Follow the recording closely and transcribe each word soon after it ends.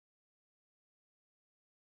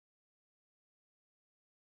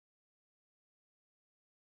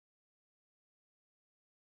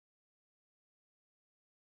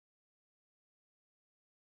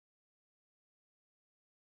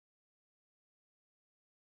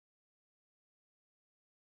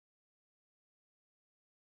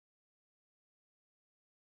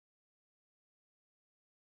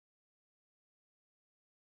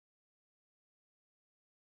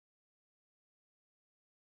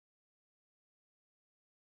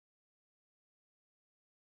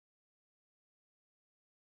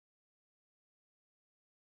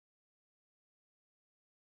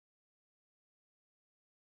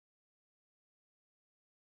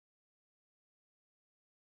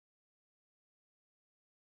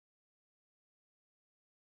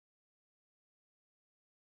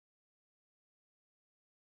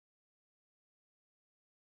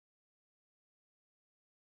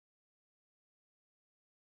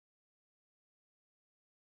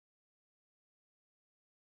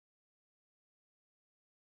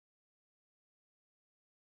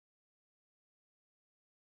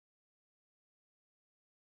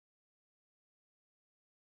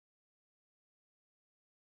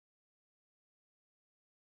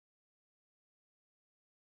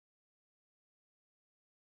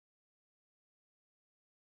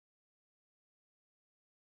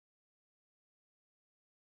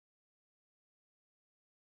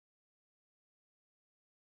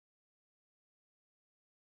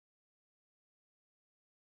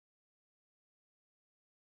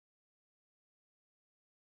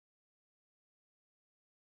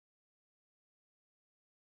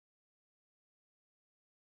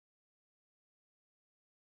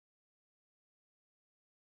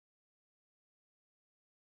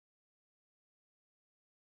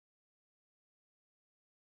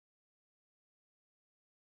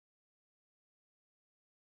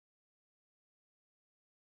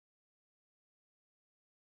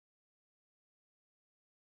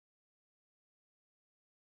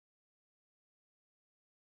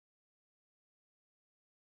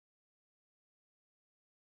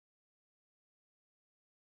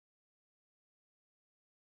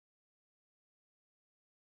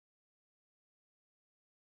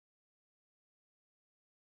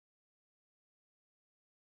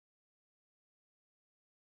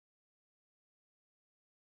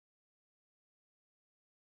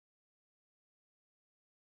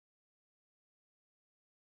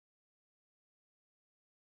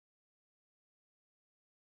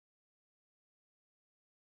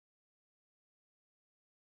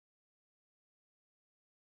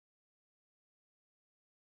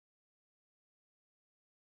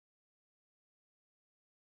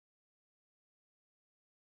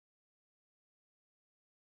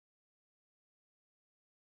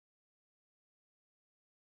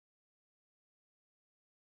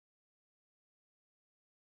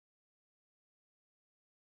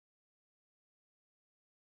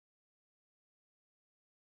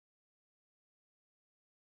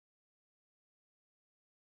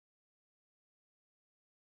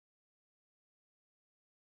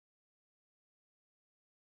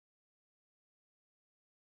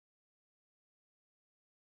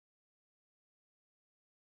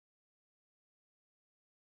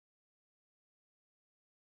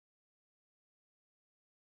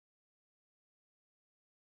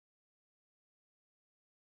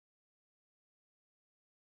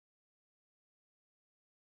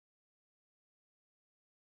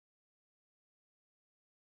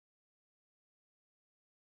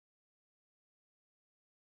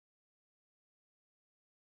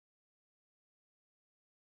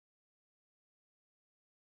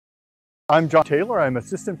I'm John Taylor. I'm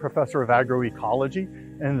Assistant Professor of Agroecology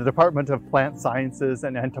in the Department of Plant Sciences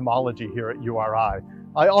and Entomology here at URI.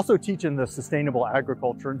 I also teach in the Sustainable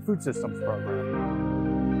Agriculture and Food Systems program.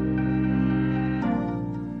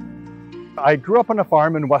 I grew up on a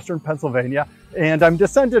farm in western Pennsylvania, and I'm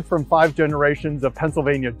descended from 5 generations of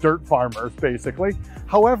Pennsylvania dirt farmers, basically.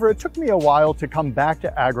 However, it took me a while to come back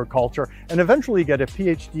to agriculture and eventually get a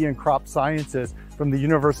Ph.D. in crop sciences from the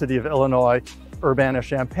University of Illinois,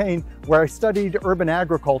 Urbana-Champaign, where I studied urban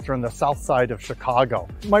agriculture on the south side of Chicago.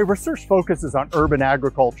 My research focuses on urban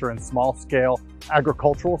agriculture and small-scale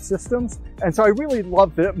agricultural systems, and so I really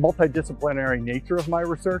love the multidisciplinary nature of my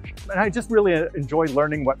research, and I just really enjoy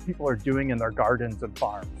learning what people are doing in their gardens and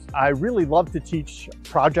farms. I really love to teach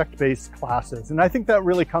project-based classes, and I think that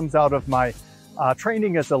really comes out of my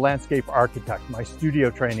training as a landscape architect, my studio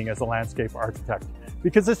training as a landscape architect,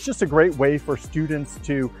 because it's just a great way for students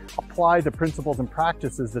to apply the principles and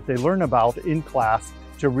practices that they learn about in class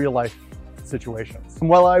to real-life situations.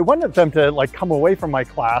 Well, I wanted them to come away from my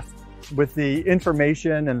class with the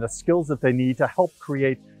information and the skills that they need to help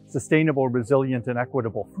create sustainable, resilient, and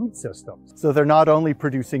equitable food systems. So they're not only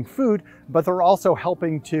producing food, but they're also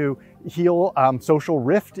helping to heal social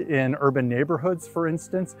rift in urban neighborhoods, for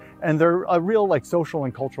instance, and they're a real social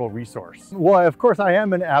and cultural resource. Well, of course, I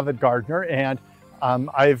am an avid gardener, and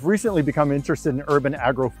I've recently become interested in urban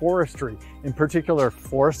agroforestry, in particular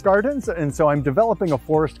forest gardens, and so I'm developing a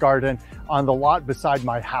forest garden on the lot beside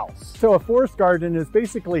my house. So a forest garden is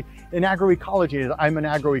basically, in agroecology, I'm an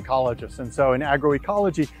agroecologist, and so in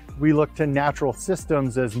agroecology, we look to natural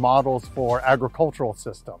systems as models for agricultural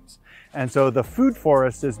systems. And so the food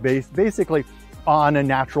forest is based basically on a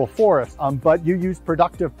natural forest, but you use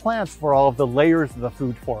productive plants for all of the layers of the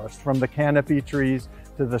food forest, from the canopy trees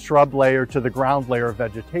to the shrub layer to the ground layer of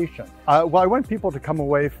vegetation. Well, I want people to come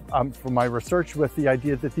away from my research with the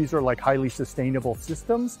idea that these are highly sustainable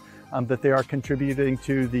systems, that they are contributing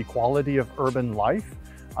to the quality of urban life,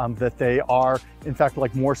 that they are, in fact,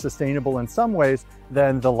 more sustainable in some ways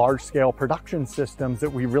than the large-scale production systems that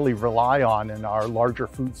we really rely on in our larger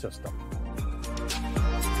food system.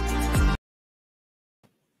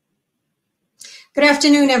 Good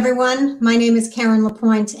afternoon, everyone. My name is Karen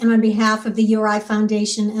LaPointe, and on behalf of the URI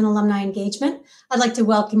Foundation and Alumni Engagement, I'd like to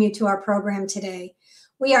welcome you to our program today.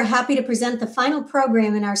 We are happy to present the final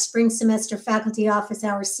program in our spring semester faculty office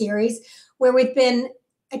hour series, where we've been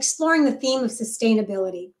exploring the theme of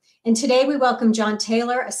sustainability. And today we welcome John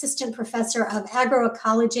Taylor, Assistant Professor of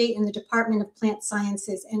Agroecology in the Department of Plant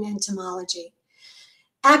Sciences and Entomology.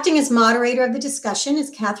 Acting as moderator of the discussion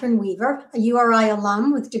is Catherine Weaver, a URI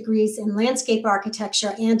alum with degrees in landscape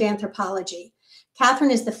architecture and anthropology.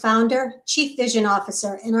 Catherine is the founder, chief vision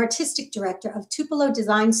officer, and artistic director of Tupelo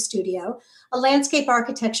Design Studio, a landscape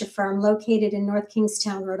architecture firm located in North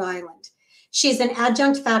Kingstown, Rhode Island. She is an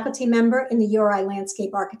adjunct faculty member in the URI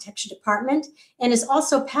Landscape Architecture Department and is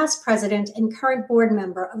also past president and current board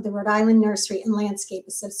member of the Rhode Island Nursery and Landscape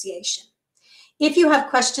Association. If you have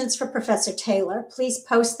questions for Professor Taylor, please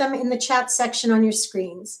post them in the chat section on your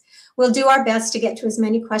screens. We'll do our best to get to as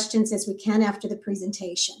many questions as we can after the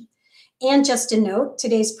presentation. And just a note,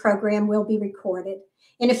 today's program will be recorded.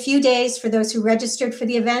 In a few days, for those who registered for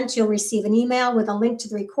the event, you'll receive an email with a link to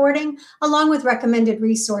the recording, along with recommended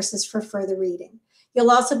resources for further reading. You'll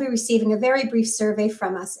also be receiving a very brief survey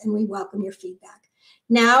from us, and we welcome your feedback.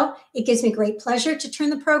 Now, it gives me great pleasure to turn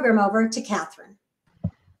the program over to Catherine.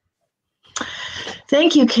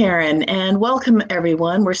 Thank you, Karen, and welcome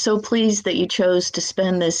everyone. We're so pleased that you chose to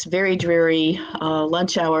spend this very dreary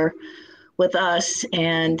lunch hour with us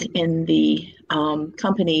and in the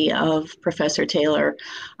company of Professor Taylor.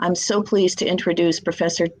 I'm so pleased to introduce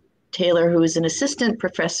Professor Taylor, who is an assistant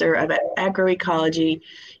professor of agroecology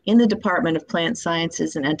in the Department of Plant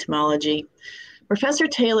Sciences and Entomology. Professor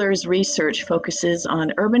Taylor's research focuses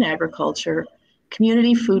on urban agriculture,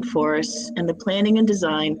 community food forests, and the planning and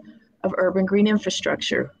design of urban green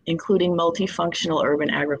infrastructure, including multifunctional urban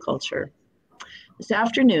agriculture. This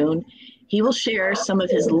afternoon, he will share some of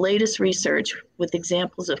his latest research with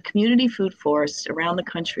examples of community food forests around the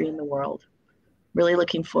country and the world. Really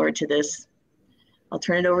looking forward to this. I'll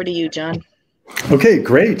turn it over to you, John. Okay,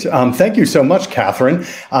 great. Thank you so much, Catherine.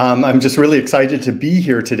 I'm just really excited to be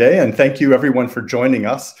here today, and thank you everyone for joining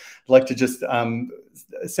us. I'd like to just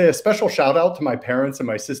say a special shout out to my parents and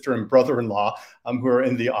my sister and brother-in-law who are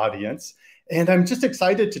in the audience. And I'm just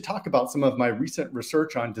excited to talk about some of my recent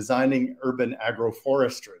research on designing urban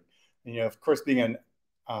agroforestry. And, of course, being an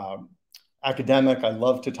academic, I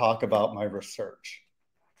love to talk about my research.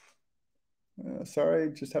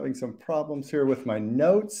 Sorry, just having some problems here with my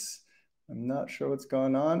notes. I'm not sure what's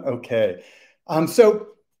going on. Okay. So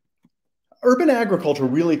Urban agriculture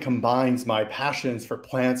really combines my passions for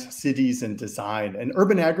plants, cities, and design. And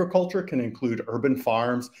urban agriculture can include urban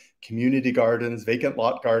farms, community gardens, vacant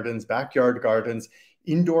lot gardens, backyard gardens,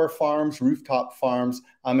 indoor farms, rooftop farms.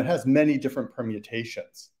 It has many different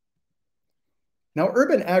permutations. Now,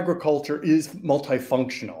 urban agriculture is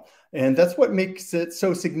multifunctional, and that's what makes it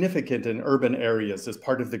so significant in urban areas as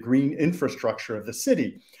part of the green infrastructure of the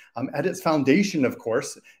city. At its foundation, of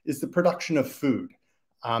course, is the production of food.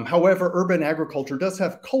 However, urban agriculture does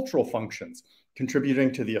have cultural functions,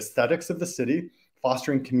 contributing to the aesthetics of the city,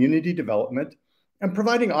 fostering community development, and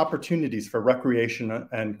providing opportunities for recreation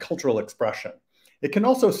and cultural expression. It can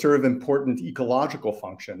also serve important ecological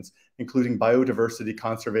functions, including biodiversity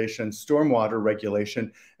conservation, stormwater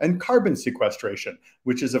regulation, and carbon sequestration,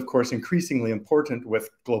 which is, of course, increasingly important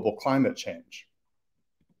with global climate change.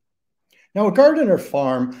 Now, a garden or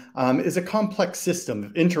farm is a complex system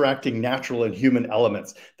of interacting natural and human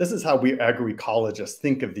elements. This is how we agroecologists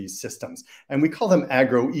think of these systems. And we call them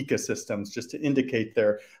agroecosystems, just to indicate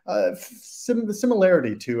their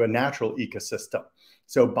similarity to a natural ecosystem.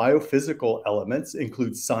 So biophysical elements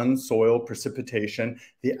include sun, soil, precipitation,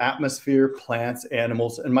 the atmosphere, plants,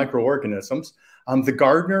 animals, and microorganisms. The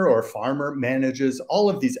gardener or farmer manages all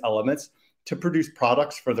of these elements to produce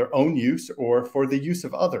products for their own use or for the use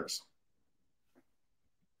of others.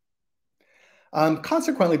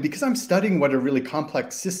 Consequently, because I'm studying what are really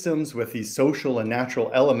complex systems with these social and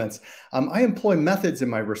natural elements, I employ methods in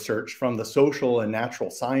my research from the social and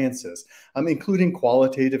natural sciences, including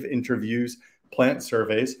qualitative interviews, plant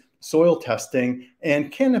surveys, soil testing, and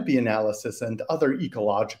canopy analysis and other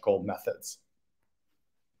ecological methods.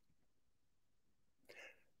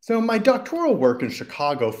 So my doctoral work in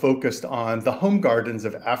Chicago focused on the home gardens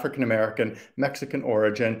of African American, Mexican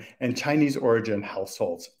origin, and Chinese origin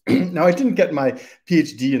households. Now, I didn't get my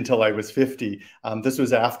PhD until I was 50. This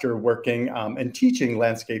was after working and teaching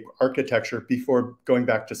landscape architecture before going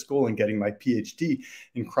back to school and getting my PhD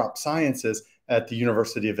in crop sciences at the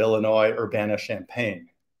University of Illinois, Urbana-Champaign.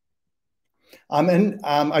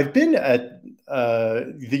 I've been at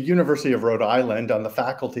the University of Rhode Island on the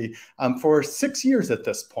faculty for 6 years at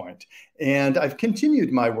this point. And I've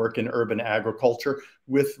continued my work in urban agriculture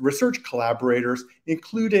with research collaborators,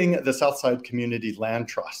 including the Southside Community Land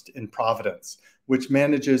Trust in Providence, which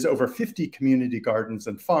manages over 50 community gardens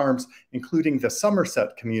and farms, including the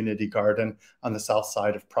Somerset Community Garden on the south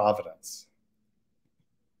side of Providence.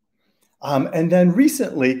 And then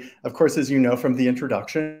recently, of course, as you know from the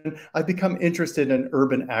introduction, I've become interested in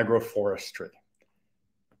urban agroforestry.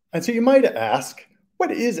 And so you might ask,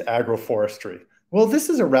 what is agroforestry? Well, this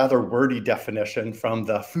is a rather wordy definition from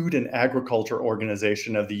the Food and Agriculture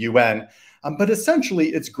Organization of the UN, but essentially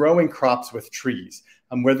it's growing crops with trees,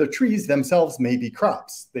 where the trees themselves may be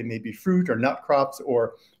crops. They may be fruit or nut crops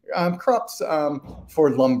or crops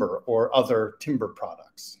for lumber or other timber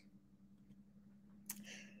products.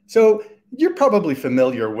 So you're probably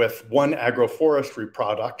familiar with one agroforestry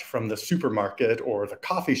product from the supermarket or the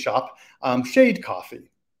coffee shop, shade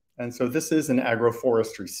coffee. And so this is an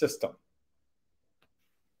agroforestry system.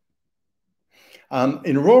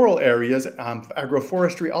 In rural areas,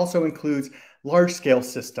 agroforestry also includes large-scale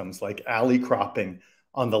systems like alley cropping.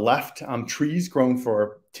 On the left, trees grown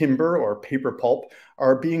for timber or paper pulp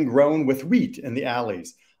are being grown with wheat in the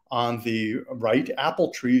alleys. On the right,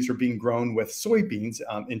 apple trees are being grown with soybeans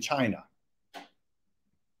in China.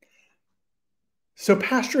 So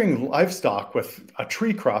pasturing livestock with a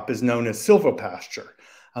tree crop is known as silvopasture.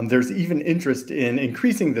 There's even interest in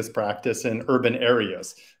increasing this practice in urban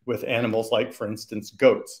areas with animals like, for instance,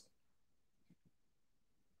 goats.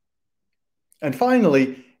 And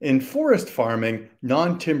finally, in forest farming,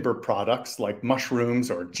 non-timber products like mushrooms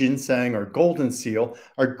or ginseng or golden seal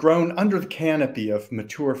are grown under the canopy of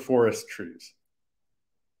mature forest trees.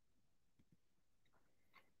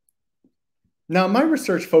 Now, my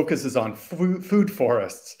research focuses on food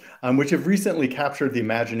forests, which have recently captured the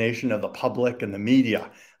imagination of the public and the media.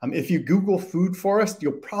 If you Google food forest,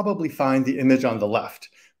 you'll probably find the image on the left,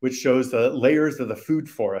 which shows the layers of the food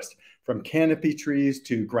forest, from canopy trees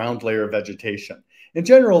to ground layer vegetation. In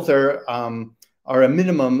general, there's a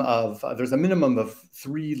minimum of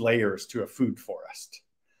 3 layers to a food forest.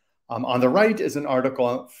 On the right is an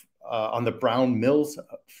article on the Brown Mills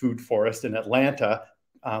food forest in Atlanta,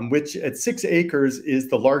 which at 6 acres is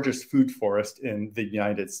the largest food forest in the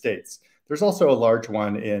United States. There's also a large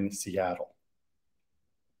one in Seattle.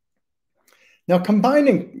 Now,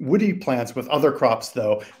 combining woody plants with other crops,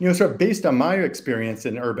 though, sort of based on my experience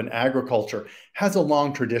in urban agriculture, has a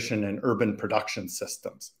long tradition in urban production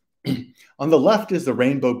systems. On the left is the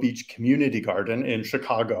Rainbow Beach Community Garden in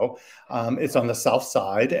Chicago. It's on the south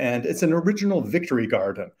side, and it's an original Victory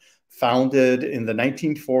Garden founded in the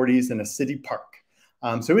 1940s in a city park.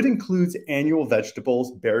 So it includes annual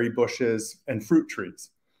vegetables, berry bushes, and fruit trees.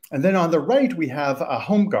 And then on the right, we have a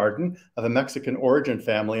home garden of a Mexican origin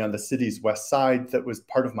family on the city's west side that was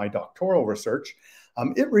part of my doctoral research.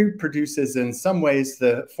 It reproduces in some ways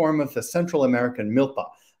the form of the Central American milpa,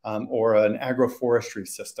 or an agroforestry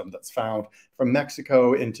system that's found from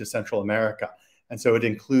Mexico into Central America. And so it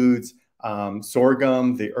includes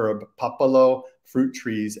sorghum, the herb papalo, fruit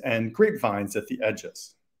trees, and grapevines at the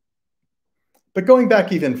edges. But going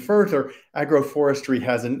back even further, agroforestry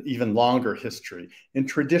has an even longer history in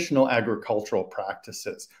traditional agricultural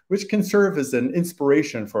practices, which can serve as an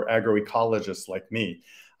inspiration for agroecologists like me.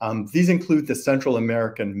 These include the Central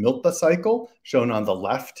American milpa cycle, shown on the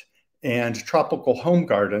left, and tropical home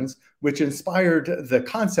gardens, which inspired the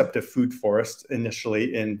concept of food forests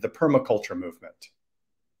initially in the permaculture movement.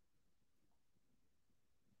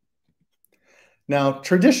 Now,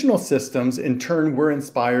 traditional systems in turn were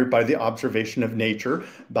inspired by the observation of nature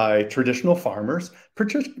by traditional farmers,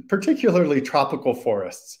 particularly tropical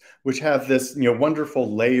forests, which have this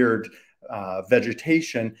wonderful layered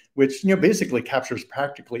vegetation, which basically captures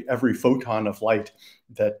practically every photon of light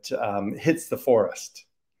that hits the forest,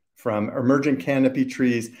 from emergent canopy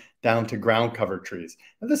trees down to ground cover trees.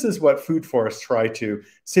 And this is what food forests try to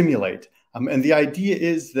simulate. And the idea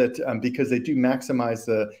is that because they do maximize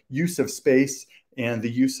the use of space and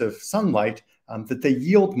the use of sunlight, that they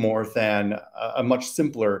yield more than a much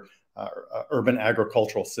simpler urban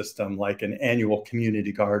agricultural system like an annual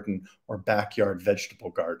community garden or backyard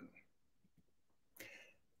vegetable garden.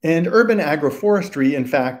 And urban agroforestry, in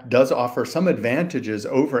fact, does offer some advantages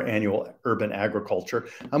over annual urban agriculture,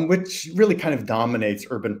 which really kind of dominates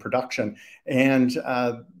urban production. And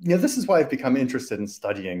this is why I've become interested in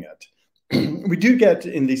studying it. We do get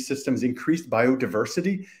in these systems increased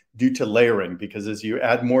biodiversity due to layering, because as you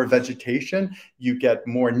add more vegetation, you get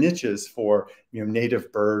more niches for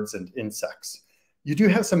native birds and insects. You do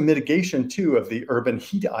have some mitigation too of the urban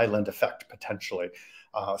heat island effect potentially.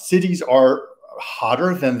 Cities are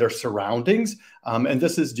hotter than their surroundings, and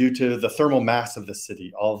this is due to the thermal mass of the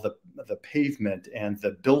city, all of the pavement and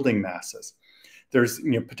the building masses. There's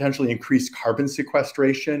potentially increased carbon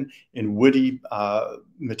sequestration in woody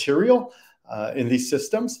material in these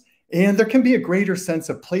systems. And there can be a greater sense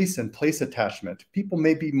of place and place attachment. People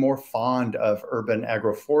may be more fond of urban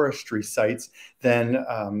agroforestry sites than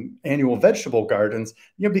annual vegetable gardens,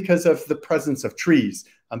 because of the presence of trees.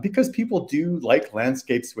 Because people do like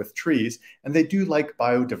landscapes with trees, and they do like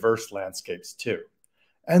biodiverse landscapes too.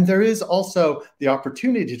 And there is also the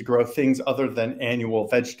opportunity to grow things other than annual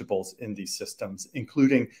vegetables in these systems,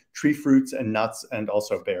 including tree fruits and nuts, and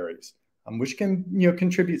also berries, which can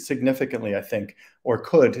contribute significantly, I think, or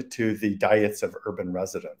could, to the diets of urban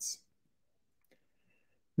residents.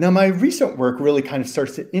 Now, my recent work really kind of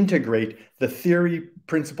starts to integrate the theory,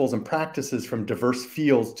 principles, and practices from diverse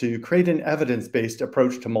fields to create an evidence-based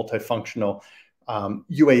approach to multifunctional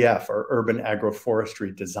UAF, or urban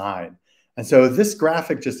agroforestry design. And so this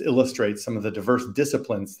graphic just illustrates some of the diverse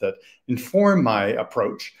disciplines that inform my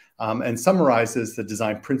approach, and summarizes the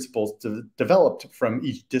design principles developed from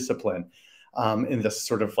each discipline in this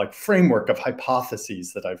sort of like framework of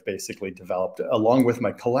hypotheses that I've basically developed, along with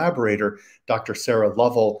my collaborator, Dr. Sarah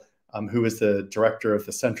Lovell, who is the director of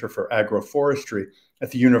the Center for Agroforestry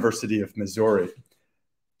at the University of Missouri.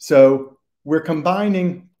 So we're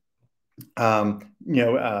combining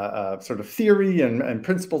sort of theory and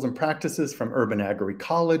principles and practices from urban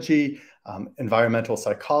agroecology, environmental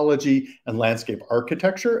psychology, and landscape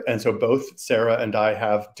architecture. And so both Sarah and I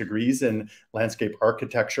have degrees in landscape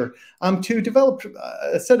architecture to develop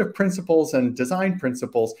a set of principles and design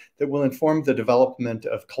principles that will inform the development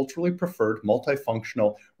of culturally preferred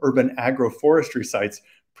multifunctional urban agroforestry sites,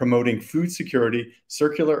 promoting food security,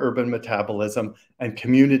 circular urban metabolism, and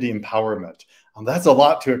community empowerment. That's a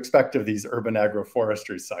lot to expect of these urban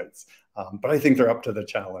agroforestry sites, but I think they're up to the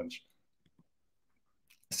challenge.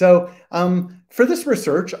 So for this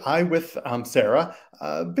research, I, with Sarah,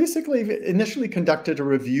 basically initially conducted a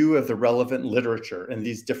review of the relevant literature in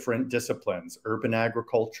these different disciplines: urban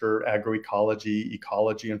agriculture, agroecology,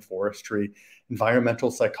 ecology and forestry, environmental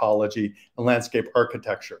psychology, and landscape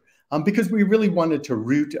architecture, because we really wanted to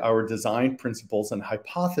root our design principles and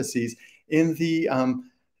hypotheses in the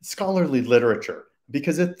scholarly literature.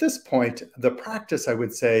 Because at this point, the practice, I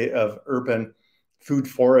would say, of urban food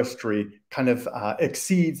forestry kind of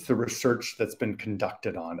exceeds the research that's been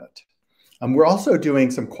conducted on it. We're also doing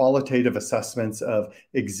some qualitative assessments of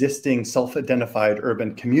existing self-identified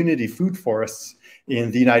urban community food forests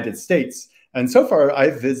in the United States. And so far,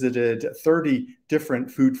 I've visited 30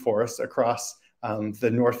 different food forests across the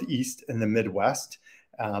Northeast and the Midwest.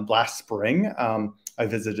 Last spring, I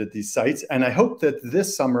visited these sites, and I hope that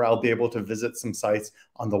this summer I'll be able to visit some sites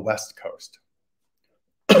on the West Coast.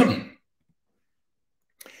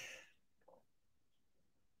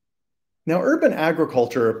 Now, urban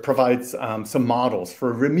agriculture provides some models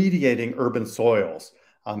for remediating urban soils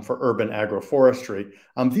for urban agroforestry.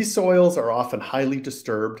 These soils are often highly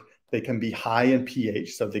disturbed. They can be high in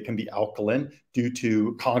pH, so they can be alkaline due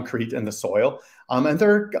to concrete in the soil. And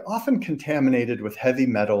they're often contaminated with heavy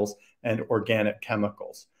metals and organic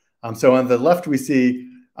chemicals. So on the left, we see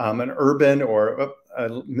an urban, or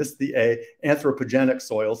missed the A, anthropogenic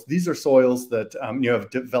soils. These are soils that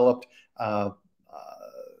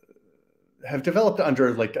have developed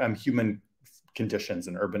under human conditions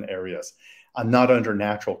in urban areas, not under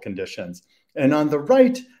natural conditions. And on the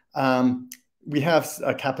right, we have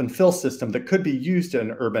a cap and fill system that could be used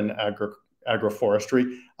in urban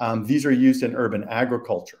agroforestry. These are used in urban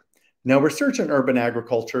agriculture. Now, research in urban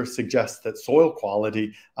agriculture suggests that soil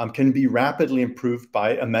quality can be rapidly improved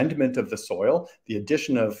by amendment of the soil, the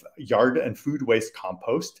addition of yard and food waste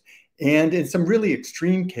compost, and in some really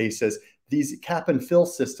extreme cases, these cap and fill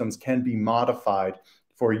systems can be modified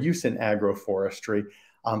for use in agroforestry.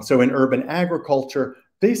 So in urban agriculture,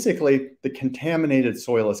 basically the contaminated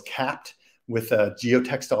soil is capped with a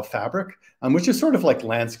geotextile fabric, which is sort of like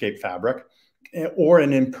landscape fabric, or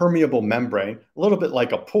an impermeable membrane, a little bit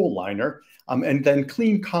like a pool liner. And then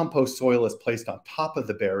clean compost soil is placed on top of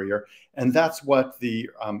the barrier. And that's what the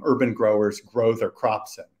urban growers grow their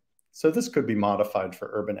crops in. So this could be modified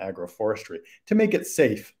for urban agroforestry to make it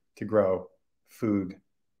safe to grow food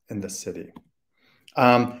in the city.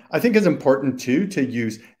 I think it's important too to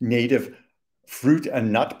use native fruit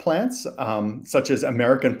and nut plants, such as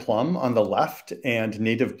American plum on the left and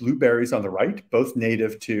native blueberries on the right, both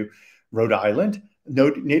native to Rhode Island.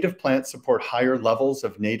 Native plants support higher levels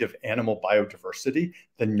of native animal biodiversity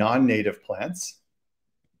than non-native plants.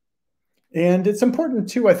 And it's important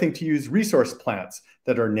too, I think, to use resource plants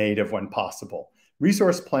that are native when possible.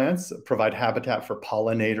 Resource plants provide habitat for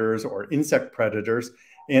pollinators or insect predators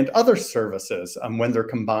and other services when they're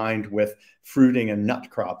combined with fruiting and nut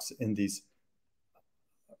crops in these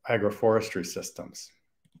agroforestry systems.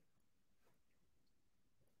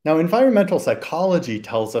 Now, environmental psychology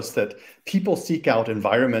tells us that people seek out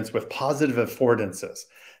environments with positive affordances.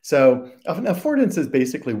 So an affordance is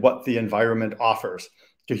basically what the environment offers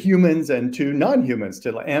to humans and to non-humans,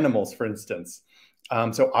 to animals, for instance.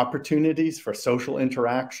 So opportunities for social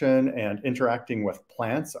interaction and interacting with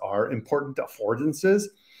plants are important affordances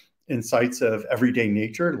in sites of everyday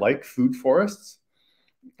nature, like food forests.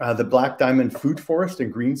 The Black Diamond Food Forest in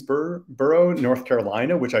Greensboro, North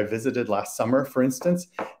Carolina, which I visited last summer, for instance,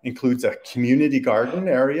 includes a community garden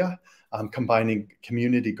area, combining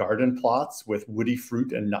community garden plots with woody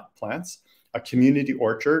fruit and nut plants, a community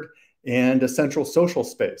orchard, and a central social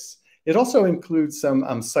space. It also includes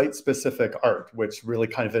some site-specific art, which really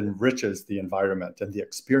kind of enriches the environment and the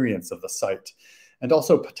experience of the site, and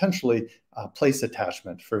also potentially place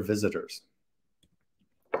attachment for visitors.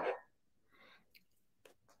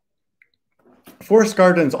 Forest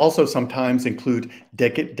gardens also sometimes include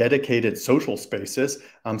dedicated social spaces,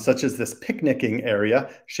 such as this picnicking area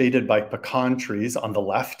shaded by pecan trees on the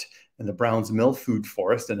left in the Browns Mill Food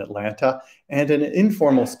Forest in Atlanta, and an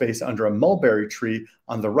informal space under a mulberry tree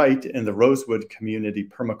on the right in the Rosewood Community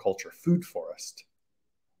Permaculture Food Forest.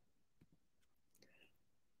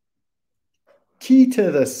 Key to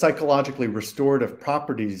the psychologically restorative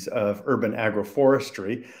properties of urban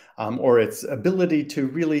agroforestry, or its ability to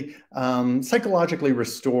really psychologically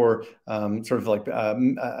restore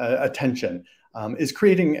attention, is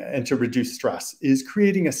creating, and to reduce stress, is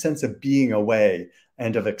creating a sense of being away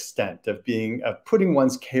and of extent, of putting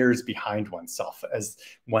one's cares behind oneself as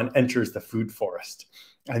one enters the food forest.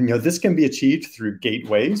 And this can be achieved through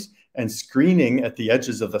gateways and screening at the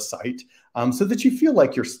edges of the site, so that you feel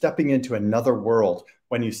like you're stepping into another world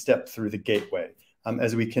when you step through the gateway,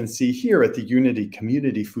 as we can see here at the Unity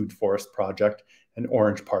Community Food Forest Project in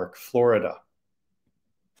Orange Park, Florida.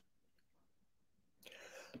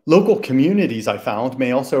 Local communities, I found,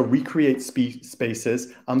 may also recreate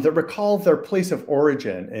spaces that recall their place of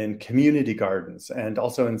origin in community gardens and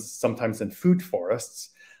also sometimes in food forests.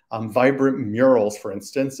 Vibrant murals, for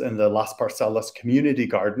instance, in the Las Parcelas Community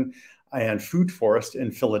Garden and Food Forest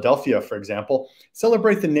in Philadelphia, for example,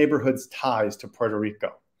 celebrate the neighborhood's ties to Puerto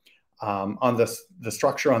Rico. On the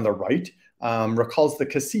structure on the right, recalls the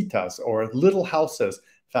casitas, or little houses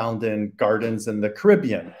found in gardens in the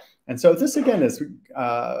Caribbean. And so this, again, is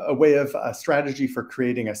a way of a strategy for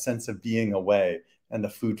creating a sense of being away in the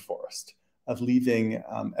food forest, of leaving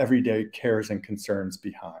everyday cares and concerns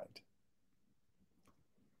behind.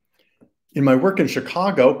 In my work in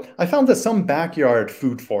Chicago, I found that some backyard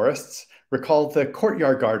food forests recall the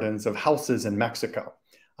courtyard gardens of houses in Mexico.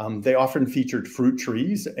 They often featured fruit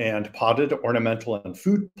trees and potted ornamental and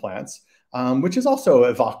food plants, which is also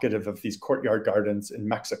evocative of these courtyard gardens in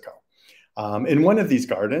Mexico. In one of these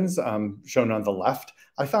gardens, shown on the left,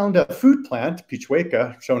 I found a food plant,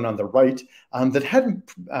 pichueca, shown on the right, that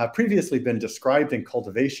hadn't previously been described in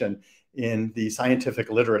cultivation in the scientific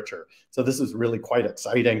literature. So this is really quite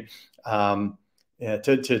exciting to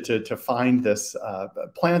find this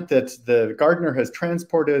plant that the gardener has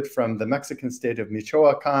transported from the Mexican state of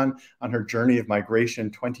Michoacan on her journey of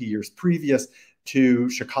migration 20 years previous to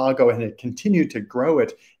Chicago, and had continued to grow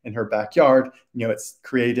it in her backyard. You know, it's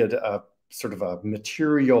created a sort of a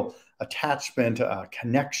material attachment, a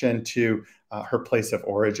connection to her place of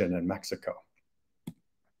origin in Mexico.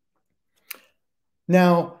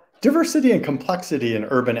 Now, diversity and complexity in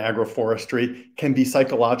urban agroforestry can be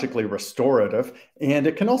psychologically restorative, and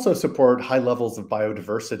it can also support high levels of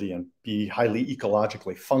biodiversity and be highly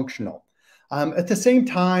ecologically functional. At the same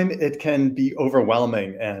time, it can be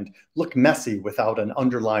overwhelming and look messy without an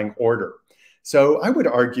underlying order. So I would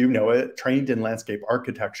argue, trained in landscape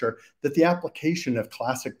architecture, that the application of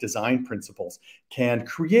classic design principles can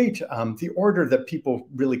create the order that people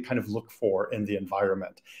really kind of look for in the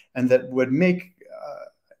environment, and that would make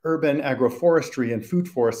urban agroforestry and food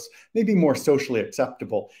forests maybe more socially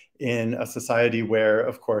acceptable in a society where,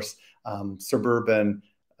 of course, suburban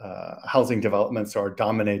housing developments are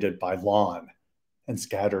dominated by lawn and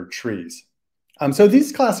scattered trees. So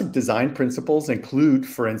these classic design principles include,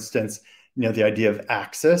 for instance, the idea of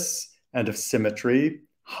axis and of symmetry,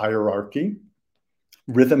 hierarchy,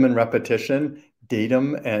 rhythm and repetition,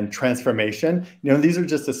 datum and transformation. These are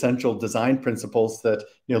just essential design principles that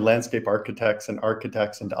landscape architects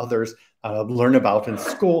and others learn about in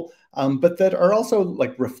school, but that are also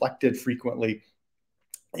reflected frequently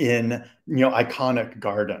in iconic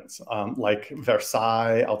gardens like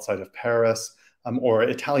Versailles outside of Paris, or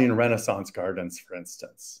Italian Renaissance gardens, for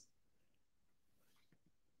instance.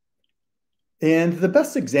 And the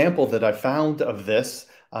best example that I found of this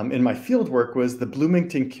in my fieldwork was the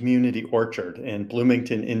Bloomington Community Orchard in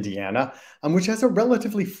Bloomington, Indiana, which has a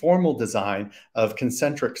relatively formal design of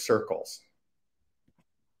concentric circles.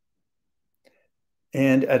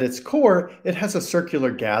 And at its core, it has a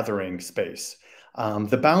circular gathering space,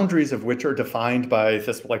 the boundaries of which are defined by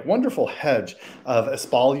this wonderful hedge of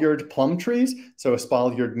espaliered plum trees. So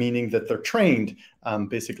espaliered meaning that they're trained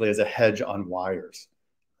basically as a hedge on wires.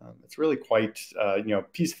 It's really quite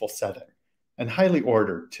peaceful setting, and highly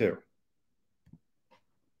ordered too.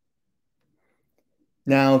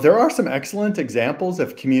 Now, there are some excellent examples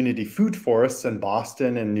of community food forests in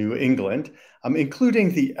Boston and New England,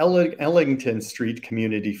 including the Ellington Street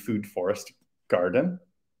Community Food Forest Garden,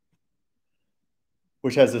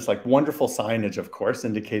 which has this wonderful signage, of course,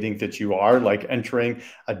 indicating that you are entering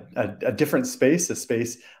a different space, a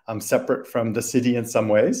space separate from the city in some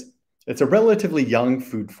ways. It's a relatively young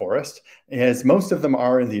food forest, as most of them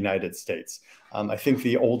are in the United States. I think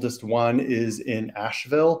the oldest one is in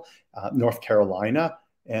Asheville, North Carolina,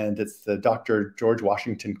 and it's the Dr. George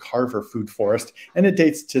Washington Carver Food Forest, and it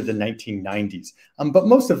dates to the 1990s. But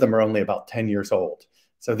most of them are only about 10 years old.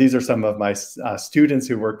 So these are some of my students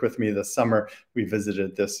who worked with me this summer. We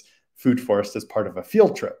visited this food forest as part of a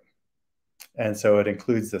field trip. And so it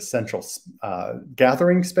includes the central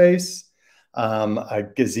gathering space, a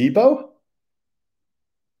gazebo,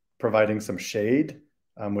 providing some shade,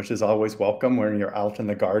 which is always welcome when you're out in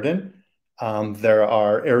the garden. There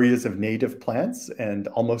are areas of native plants and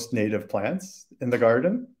almost native plants in the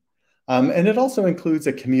garden. And it also includes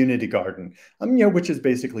a community garden, which is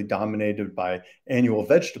basically dominated by annual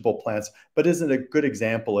vegetable plants, but isn't a good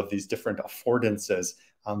example of these different affordances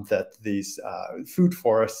that these food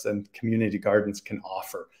forests and community gardens can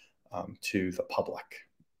offer to the public.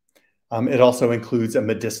 It also includes a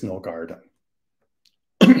medicinal garden.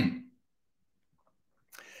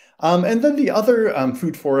 And then the other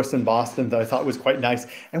food forest in Boston that I thought was quite nice,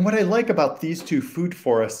 and what I like about these two food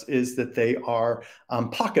forests is that they are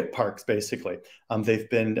pocket parks, basically. They've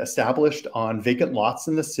been established on vacant lots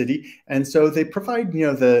in the city, and so they provide,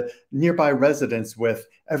 the nearby residents with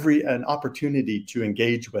an opportunity to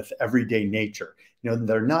engage with everyday nature.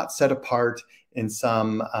 They're not set apart in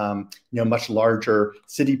some much larger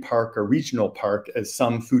city park or regional park as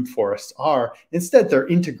some food forests are. Instead, they're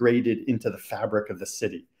integrated into the fabric of the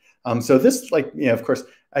city. So this, of course,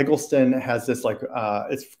 Eggleston has this,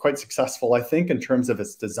 it's quite successful, I think, in terms of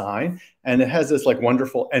its design. And it has this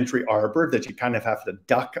wonderful entry arbor that you kind of have to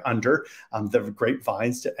duck under the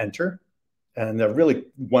grapevines to enter. And a really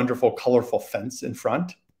wonderful, colorful fence in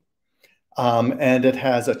front. And it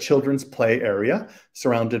has a children's play area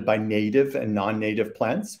surrounded by native and non-native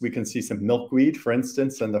plants. We can see some milkweed, for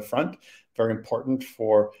instance, in the front, very important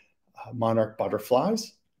for monarch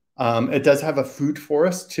butterflies. It does have a food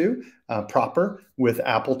forest too, proper, with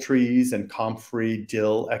apple trees and comfrey,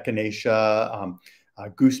 dill, echinacea,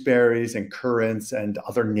 gooseberries and currants and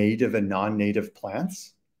other native and non-native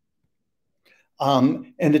plants.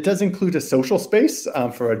 And it does include a social space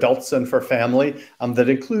for adults and for family that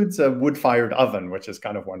includes a wood-fired oven, which is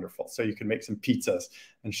kind of wonderful. So you can make some pizzas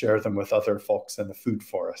and share them with other folks in the food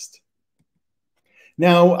forest.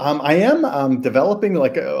 Now, I am developing,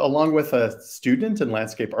 along with a student in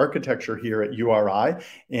landscape architecture here at URI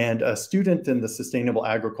and a student in the Sustainable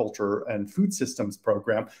Agriculture and Food Systems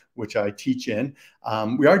program, which I teach in.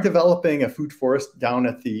 We are developing a food forest down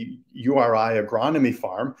at the URI agronomy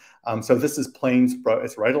farm. So this is Plains,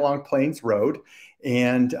 it's right along Plains Road.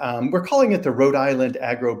 And we're calling it the Rhode Island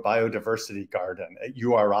Agrobiodiversity Garden at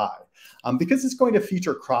URI. Because it's going to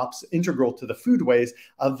feature crops integral to the foodways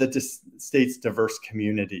of the state's diverse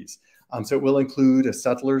communities. So it will include a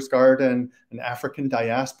settler's garden, an African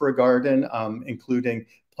diaspora garden, including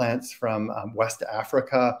plants from West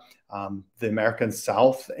Africa, the American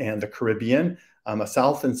South and the Caribbean, a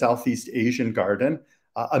South and Southeast Asian garden,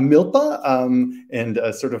 a milpa, and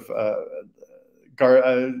a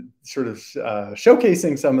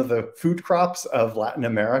showcasing some of the food crops of Latin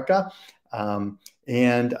America,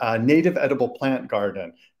 and a native edible plant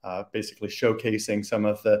garden, basically showcasing some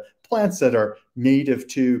of the plants that are native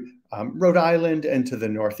to Rhode Island and to the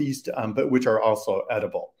Northeast, but which are also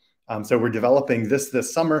edible. So we're developing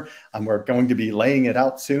this summer. We're going to be laying it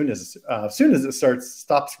out soon as it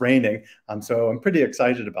stops raining. So I'm pretty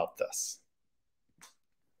excited about this.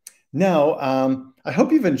 Now, I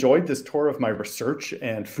hope you've enjoyed this tour of my research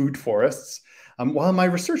and food forests. While my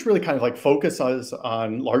research really kind of focuses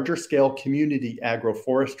on larger scale community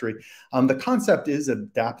agroforestry, the concept is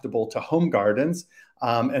adaptable to home gardens.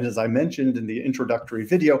 And as I mentioned in the introductory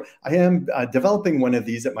video, I am developing one of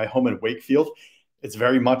these at my home in Wakefield. It's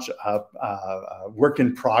very much a work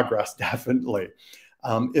in progress, definitely.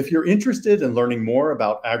 If you're interested in learning more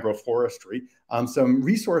about agroforestry, some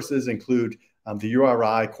resources include the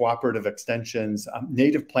URI Cooperative Extension's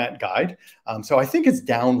Native Plant Guide. So I think it's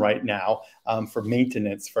down right now for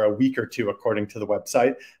maintenance for a week or two, according to the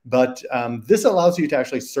website. But this allows you to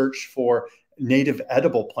actually search for native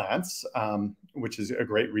edible plants, which is a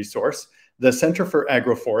great resource. The Center for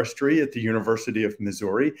Agroforestry at the University of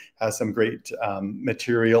Missouri has some great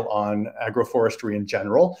material on agroforestry in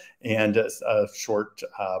general and a short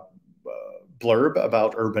blurb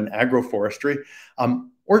about urban agroforestry.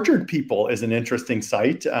 Orchard People is an interesting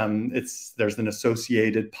site. There's an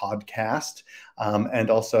associated podcast and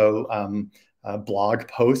also blog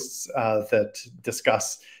posts that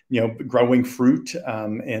discuss, growing fruit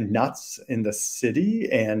and nuts in the city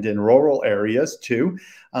and in rural areas too,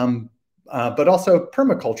 but also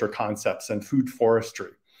permaculture concepts and food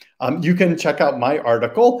forestry. You can check out my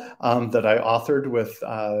article that I authored with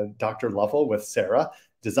Dr. Lovell, with Sarah,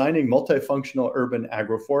 Designing Multifunctional Urban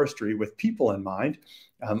Agroforestry with People in Mind.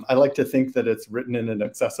 I like to think that it's written in an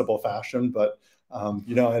accessible fashion, but I'm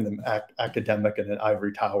an academic in an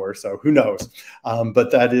ivory tower, so who knows?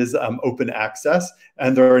 But that is open access.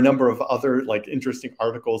 And there are a number of other interesting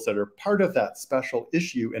articles that are part of that special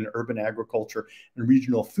issue in urban agriculture and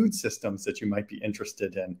regional food systems that you might be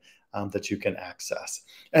interested in, that you can access.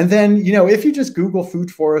 And then, if you just Google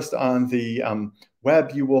food forest on the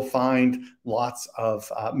web, you will find lots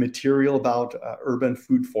of material about urban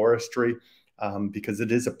food forestry, because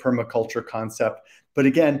it is a permaculture concept. But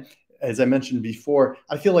again, as I mentioned before,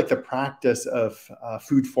 I feel like the practice of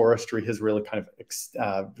food forestry has really kind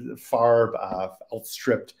of far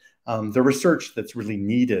outstripped the research that's really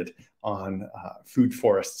needed on food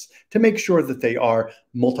forests to make sure that they are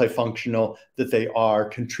multifunctional, that they are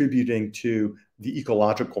contributing to the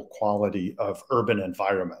ecological quality of urban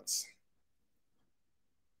environments.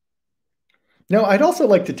 No, I'd also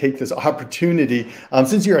like to take this opportunity,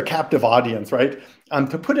 since you're a captive audience, right,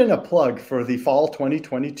 to put in a plug for the Fall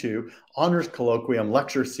 2022 Honors Colloquium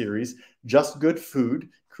Lecture Series, Just Good Food,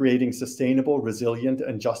 Creating Sustainable, Resilient,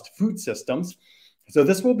 and Just Food Systems. So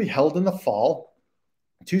this will be held in the fall,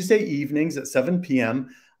 Tuesday evenings at 7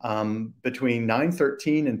 p.m. Between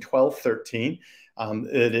 9:13 and 12:13.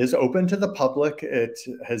 It is open to the public. It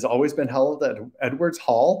has always been held at Edwards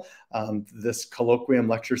Hall. This colloquium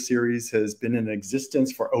lecture series has been in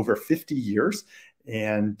existence for over 50 years.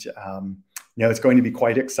 And it's going to be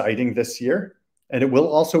quite exciting this year. And it will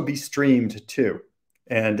also be streamed too.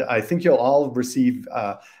 And I think you'll all receive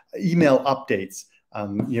email updates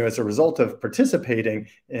as a result of participating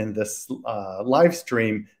in this live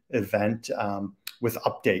stream event with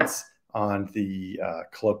updates on the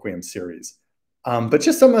colloquium series. But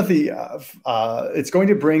just some of the, it's going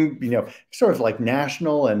to bring, sort of like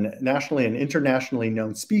nationally and internationally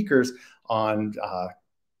known speakers on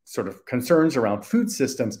sort of concerns around food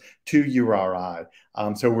systems to URI.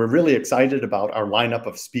 So we're really excited about our lineup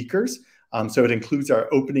of speakers. So it includes our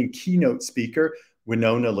opening keynote speaker,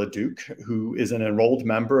 Winona LaDuke, who is an enrolled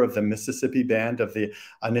member of the Mississippi Band of the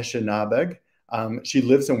Anishinaabe. She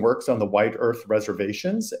lives and works on the White Earth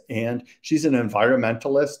reservations, and she's an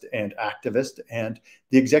environmentalist and activist and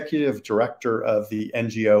the executive director of the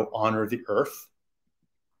NGO Honor the Earth.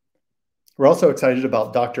 We're also excited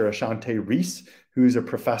about Dr. Ashante Reese, who's a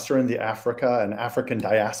professor in the Africa and African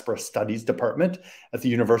Diaspora Studies Department at the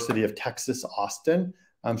University of Texas, Austin.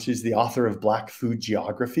 She's the author of Black Food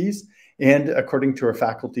Geographies, and according to her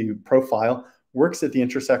faculty profile, works at the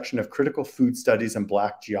intersection of critical food studies and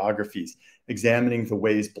Black geographies, examining the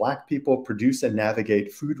ways Black people produce and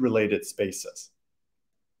navigate food-related spaces.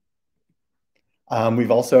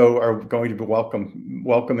 We've also are going to be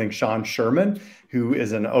welcoming Sean Sherman, who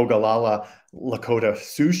is an Ogallala Lakota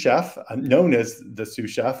sous chef, known as the sous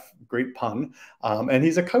chef, great pun, and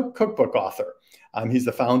he's a cookbook author. He's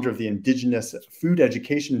the founder of the Indigenous food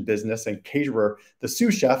education business and caterer, the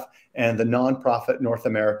Sous Chef, and the nonprofit North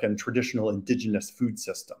American Traditional Indigenous Food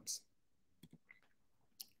Systems.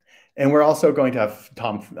 And we're also going to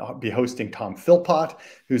have be hosting Tom Philpott,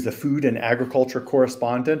 who's the food and agriculture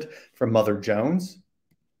correspondent for Mother Jones,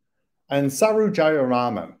 and Saru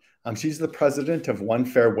Jayaraman. She's the president of One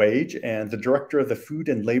Fair Wage and the director of the Food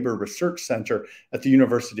and Labor Research Center at the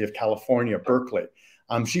University of California, Berkeley.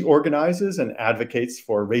 She organizes and advocates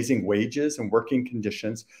for raising wages and working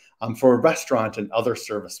conditions for restaurant and other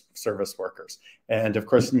service workers. And of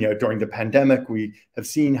course, during the pandemic, we have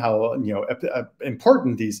seen how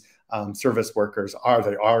important these service workers are.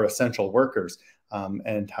 They are essential workers,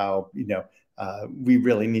 and how we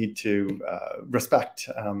really need to respect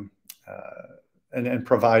and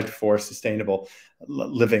provide for sustainable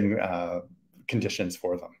living conditions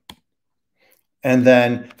for them. And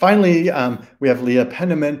then finally, we have Leah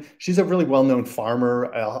Penniman. She's a really well-known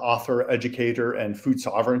farmer, author, educator, and food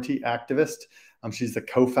sovereignty activist. She's the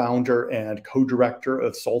co-founder and co-director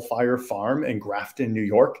of Soulfire Farm in Grafton, New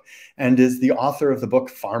York, and is the author of the book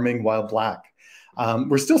Farming While Black.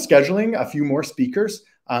 We're still scheduling a few more speakers,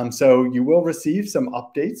 so you will receive some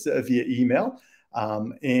updates via email.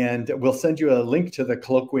 And we'll send you a link to the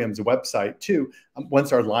Colloquium's website too,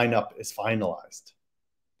 once our lineup is finalized.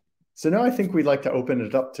 So now I think we'd like to open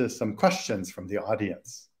it up to some questions from the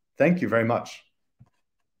audience. Thank you very much.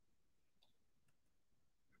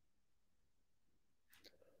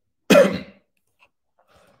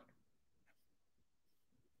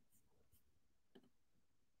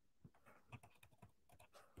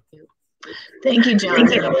 Thank you, John.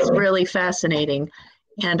 That was really fascinating.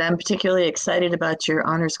 And I'm particularly excited about your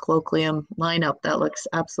Honors Colloquium lineup. That looks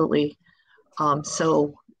absolutely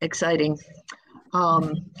so exciting.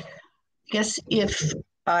 I guess if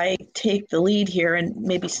I take the lead here and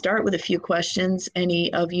maybe start with a few questions,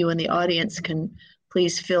 any of you in the audience can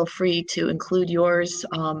please feel free to include yours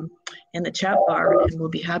in the chat bar, and we'll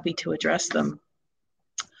be happy to address them.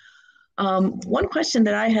 One question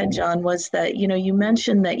that I had, John, was that you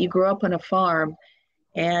mentioned that you grew up on a farm,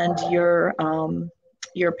 and your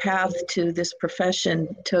path to this profession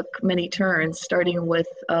took many turns, starting with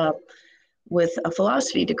a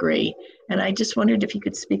philosophy degree. And I just wondered if you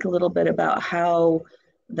could speak a little bit about how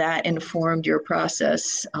that informed your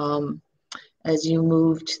process as you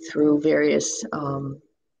moved through various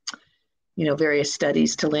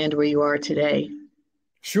studies to land where you are today.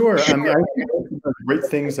 Sure. I think one of the great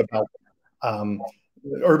things about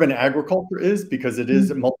urban agriculture is because it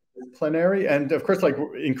is multidisciplinary multidisciplinary. And of course, like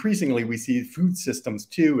increasingly we see food systems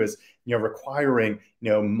too as, requiring,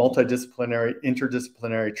 multidisciplinary,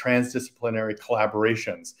 interdisciplinary, transdisciplinary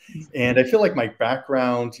collaborations. And I feel like my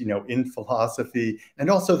background, in philosophy and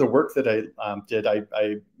also the work that I did,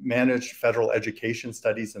 I managed federal education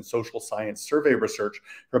studies and social science survey research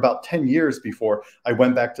for about 10 years before I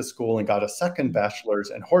went back to school and got a second bachelor's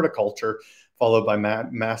in horticulture, followed by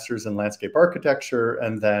master's in landscape architecture,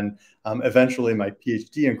 and then eventually my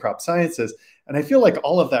PhD in crop sciences. And I feel like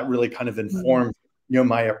all of that really kind of informed,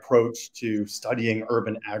 my approach to studying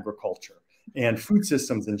urban agriculture and food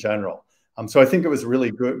systems in general. So I think it was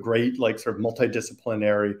really great, like sort of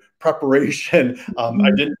multidisciplinary preparation.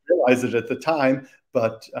 I didn't realize it at the time,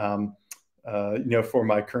 but for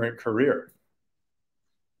my current career.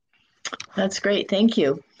 That's great. Thank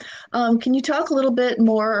you. Can you talk a little bit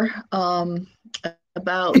more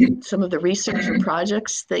about some of the research and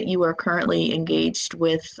projects that you are currently engaged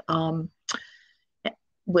with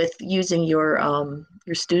using your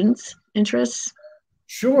students' interests?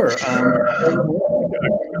 Sure.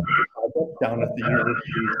 Down at the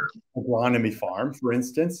University Agronomy Farm, for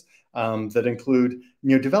instance, that include,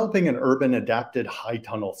 developing an urban adapted high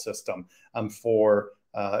tunnel system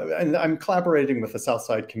and I'm collaborating with the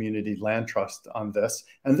Southside Community Land Trust on this.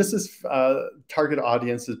 And this is target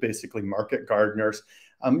audience is basically market gardeners.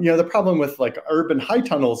 The problem with like urban high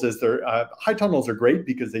tunnels is high tunnels are great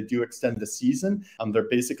because they do extend the season. They're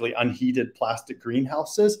basically unheated plastic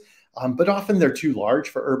greenhouses, but often they're too large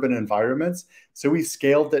for urban environments. So we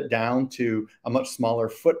scaled it down to a much smaller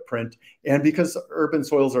footprint. And because urban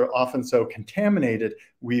soils are often so contaminated,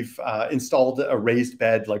 we've installed a raised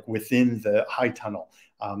bed like within the high tunnel,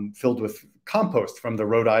 filled with compost from the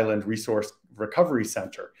Rhode Island Resource Recovery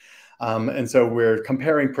Center. And so we're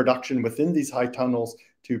comparing production within these high tunnels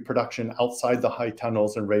to production outside the high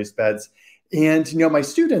tunnels and raised beds. And, my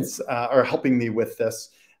students are helping me with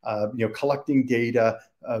this, collecting data,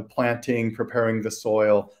 planting, preparing the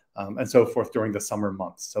soil, and so forth during the summer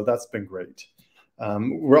months. So that's been great.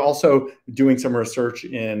 We're also doing some research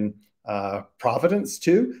in Providence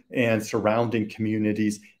too, and surrounding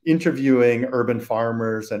communities, interviewing urban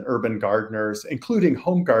farmers and urban gardeners, including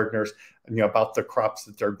home gardeners, about the crops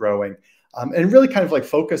that they're growing. And really kind of like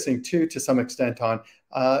focusing too, to some extent, on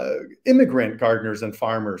immigrant gardeners and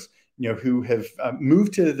farmers, who have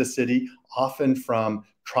moved to the city, often from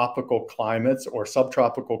tropical climates or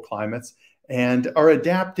subtropical climates, and are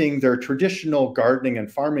adapting their traditional gardening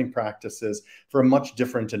and farming practices for a much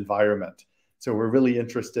different environment. So we're really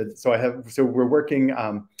interested. We're working,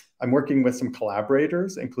 I'm working with some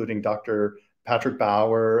collaborators, including Dr. Patrick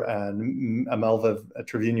Bauer and Amelva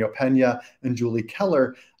Trevino Pena and Julie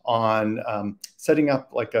Keller, on setting up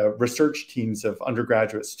like research teams of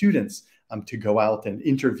undergraduate students to go out and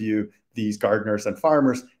interview these gardeners and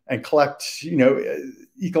farmers and collect,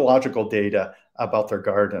 ecological data about their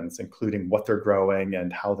gardens, including what they're growing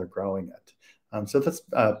and how they're growing it. So that's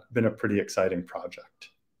been a pretty exciting project.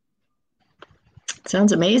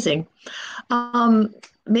 Sounds amazing.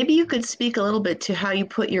 Maybe you could speak a little bit to how you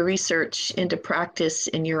put your research into practice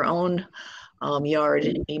in your own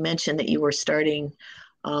yard. You mentioned that you were starting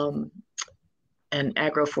an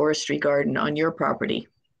agroforestry garden on your property.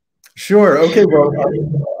 Sure. Okay.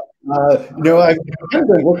 Well, I've kind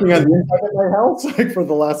of been working on the inside of my house like for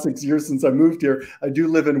the last 6 years since I moved here. I do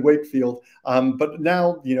live in Wakefield, but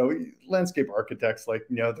now, landscape architects, like,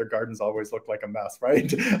 their gardens always look like a mess,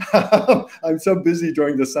 right? I'm so busy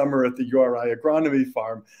during the summer at the URI Agronomy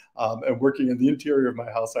Farm and working in the interior of my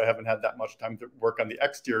house, I haven't had that much time to work on the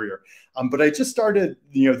exterior. But I just started,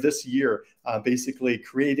 this year, basically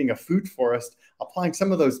creating a food forest, applying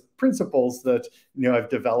some of those principles that, I've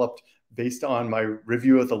developed based on my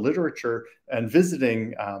review of the literature and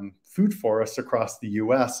visiting food forests across the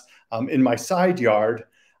US in my side yard.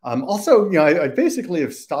 Also, I basically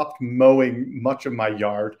have stopped mowing much of my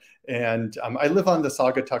yard, and I live on the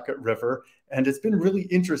Saugatucket River, and it's been really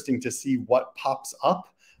interesting to see what pops up,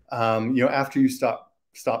 after you stop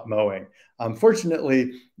mowing.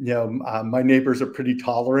 Fortunately, my neighbors are pretty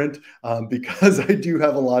tolerant because I do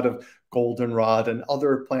have a lot of goldenrod and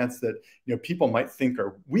other plants that, people might think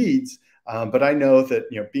are weeds. But I know that,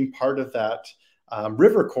 being part of that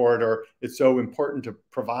river corridor, it's so important to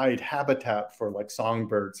provide habitat for like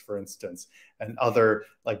songbirds, for instance, and other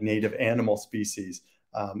like native animal species.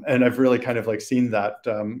 And I've really kind of like seen that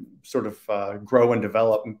sort of grow and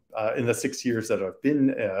develop in the 6 years that I've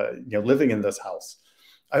been, living in this house.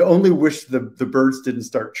 I only wish the birds didn't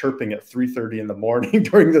start chirping at 3:30 in the morning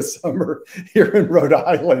during the summer here in Rhode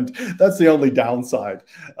Island. That's the only downside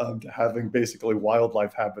to having basically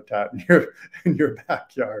wildlife habitat in your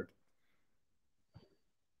backyard.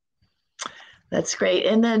 That's great.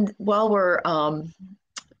 And then while we're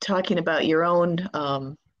talking about your own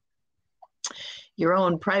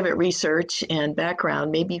private research and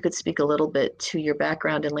background, maybe you could speak a little bit to your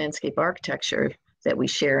background in landscape architecture that we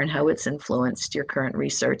share and how it's influenced your current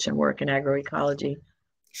research and work in agroecology.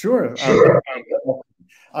 Sure.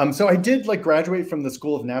 So I did graduate from the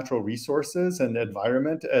School of Natural Resources and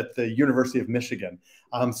Environment at the University of Michigan.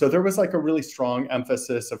 So there was a really strong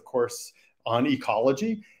emphasis, of course, on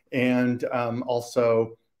ecology and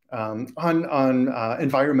also on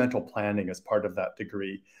environmental planning as part of that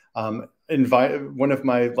degree. One of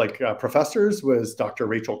my professors was Dr.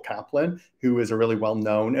 Rachel Kaplan, who is a really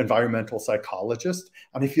well-known environmental psychologist.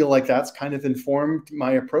 And I feel like that's kind of informed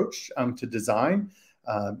my approach to design.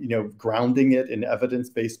 Grounding it in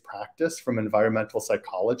evidence-based practice from environmental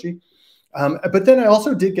psychology. But then I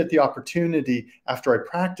also did get the opportunity, after I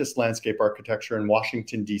practiced landscape architecture in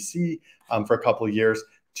Washington, D.C. For a couple of years,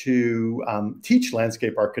 to teach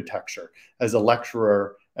landscape architecture as a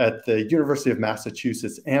lecturer at the University of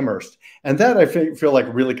Massachusetts, Amherst. And that I feel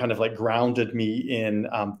really kind of grounded me in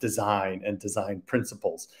design and design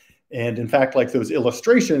principles. And in fact, those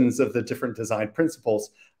illustrations of the different design principles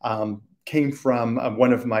came from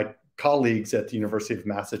one of my colleagues at the University of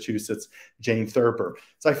Massachusetts, Jane Thurber.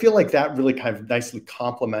 So I feel like that really kind of nicely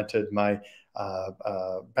complemented my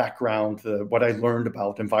background, what I learned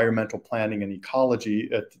about environmental planning and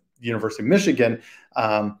ecology at the University of Michigan,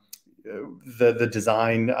 the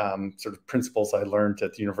design sort of principles I learned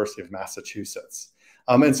at the University of Massachusetts.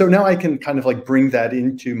 And so now I can kind of bring that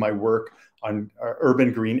into my work on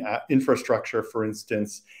urban green infrastructure, for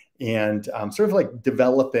instance, and sort of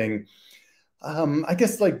developing I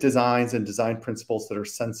guess designs and design principles that are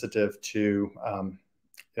sensitive to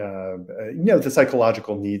the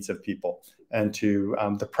psychological needs of people and to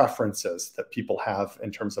the preferences that people have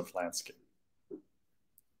in terms of landscape.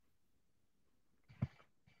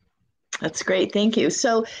 That's great, thank you.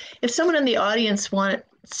 So if someone in the audience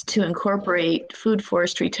wants to incorporate food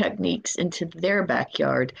forestry techniques into their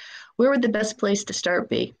backyard, where would the best place to start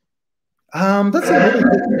be? That's a really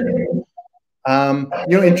good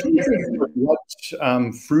in terms of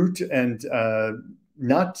what fruit and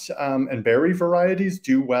nut and berry varieties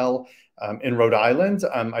do well in Rhode Island,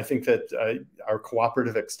 I think that our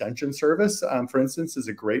cooperative extension service, for instance, is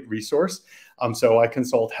a great resource. So I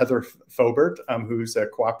consult Heather Fobert, who's a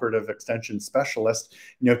cooperative extension specialist,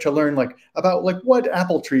 to learn about what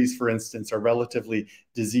apple trees, for instance, are relatively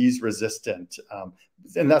disease resistant.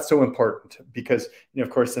 And that's so important because,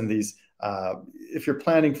 of course, in these if you're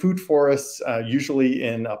planting food forests, usually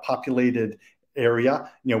in a populated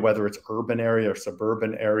area, whether it's urban area or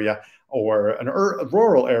suburban area or a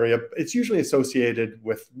rural area, it's usually associated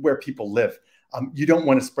with where people live. You don't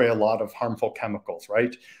want to spray a lot of harmful chemicals,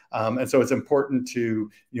 right? And so it's important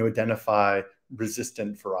to identify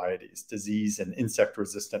resistant varieties, disease and insect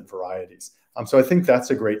resistant varieties. So I think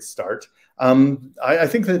that's a great start. I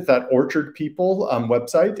think that Orchard People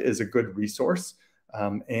website is a good resource.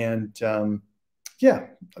 Yeah,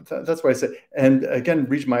 that's what I say. And again,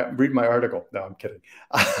 read my article. No, I'm kidding.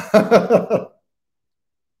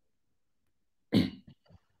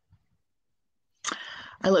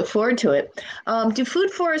 I look forward to it. Do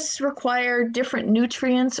food forests require different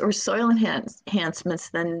nutrients or soil enhancements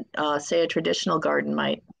than, say, a traditional garden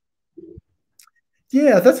might?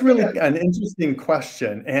 Yeah, that's really an interesting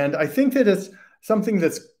question. And I think that it's something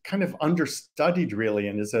that's kind of understudied, really,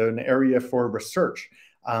 and is an area for research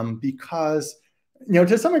because,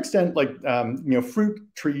 to some extent, fruit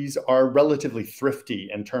trees are relatively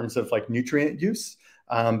thrifty in terms of nutrient use.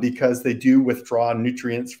 Because they do withdraw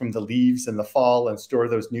nutrients from the leaves in the fall and store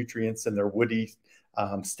those nutrients in their woody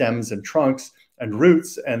stems and trunks and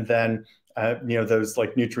roots. And then, those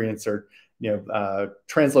nutrients are,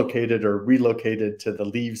 translocated or relocated to the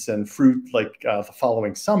leaves and fruit the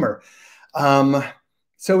following summer.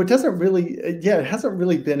 So it doesn't really, it hasn't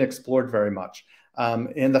really been explored very much.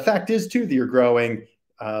 And the fact is, too, that you're growing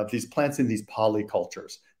these plants in these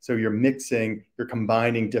polycultures. So you're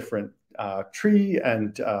combining different tree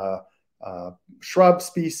and shrub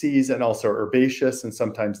species and also herbaceous and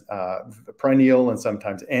sometimes perennial and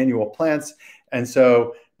sometimes annual plants. And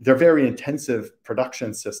so they're very intensive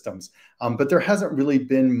production systems, but there hasn't really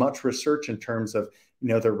been much research in terms of,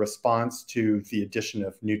 their response to the addition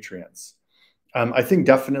of nutrients. I think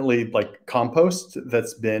definitely compost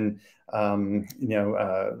that's been,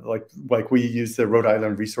 like we use the Rhode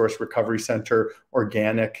Island Resource Recovery Center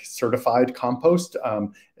organic certified compost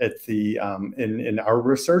at the in our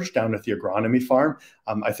research down at the agronomy farm.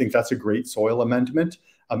 I think that's a great soil amendment.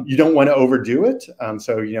 You don't want to overdo it,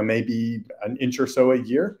 so maybe an inch or so a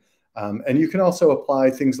year. And you can also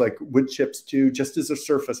apply things like wood chips too, just as a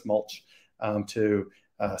surface mulch to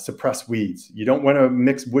suppress weeds. You don't want to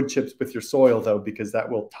mix wood chips with your soil though, because that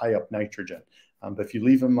will tie up nitrogen. But if you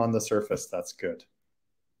leave them on the surface, that's good.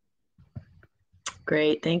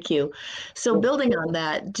 Great, thank you. So building on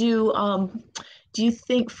that, do you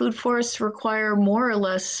think food forests require more or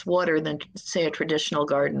less water than, say, a traditional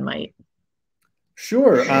garden might?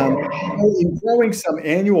 Sure. In growing some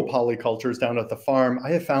annual polycultures down at the farm,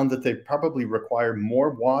 I have found that they probably require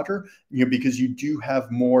more water, because you do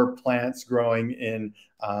have more plants growing in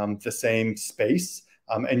the same space,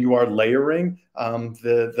 and you are layering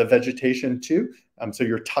the vegetation too. So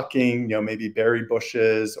you're tucking, maybe berry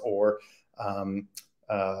bushes or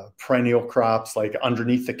perennial crops like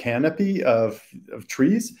underneath the canopy of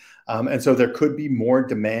trees. And so there could be more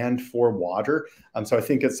demand for water. So I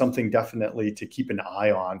think it's something definitely to keep an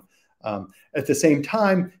eye on. At the same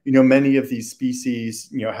time, many of these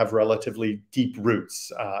species, have relatively deep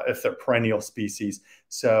roots if they're perennial species.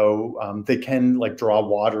 So they can draw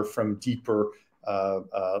water from deeper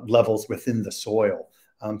levels within the soil.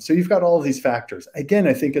 So you've got all of these factors. Again,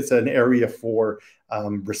 I think it's an area for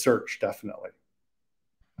research, definitely.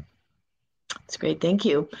 That's great, thank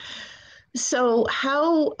you. So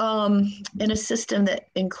how, in a system that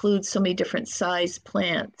includes so many different size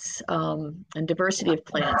plants and diversity of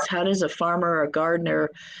plants, how does a farmer or a gardener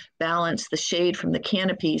balance the shade from the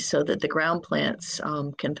canopy so that the ground plants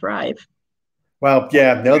can thrive? Well,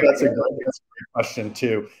 yeah, no, that's a great question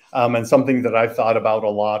too, and something that I've thought about a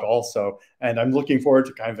lot also. And I'm looking forward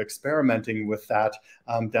to kind of experimenting with that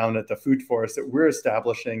down at the food forest that we're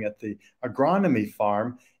establishing at the agronomy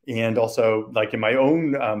farm, and also in my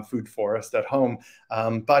own food forest at home.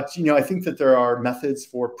 But, I think that there are methods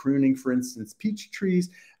for pruning, for instance, peach trees.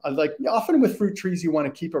 Often with fruit trees, you want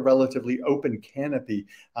to keep a relatively open canopy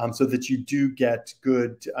so that you do get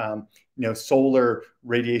good, solar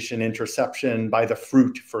radiation interception by the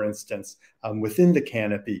fruit, for instance, within the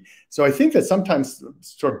canopy. So I think that sometimes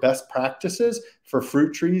sort of best practices for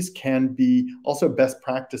fruit trees can be also best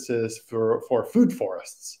practices for food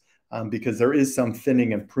forests. Because there is some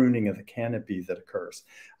thinning and pruning of the canopy that occurs.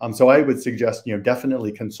 So I would suggest,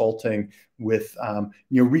 definitely consulting with,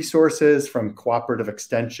 resources from cooperative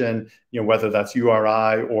extension, whether that's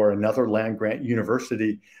URI or another land grant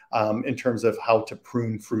university, in terms of how to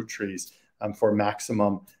prune fruit trees for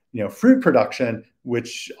maximum, fruit production,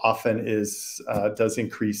 which often does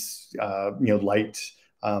increase, light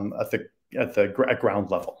at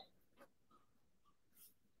ground level.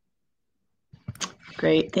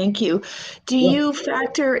 Great, thank you. Do you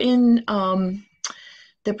factor in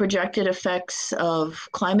the projected effects of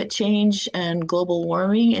climate change and global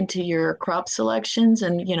warming into your crop selections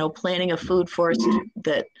and, planting a food forest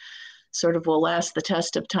that sort of will last the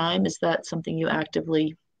test of time? Is that something you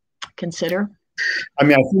actively consider? I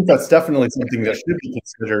mean, I think that's definitely something that should be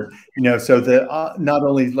considered, so that not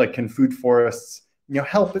only can food forests,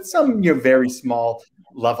 help at some, very small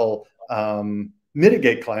level,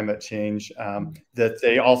 mitigate climate change, that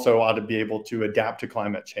they also ought to be able to adapt to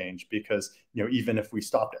climate change, because even if we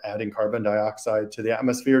stopped adding carbon dioxide to the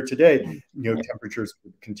atmosphere today, temperatures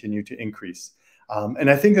would continue to increase. And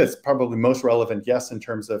I think that's probably most relevant, yes, in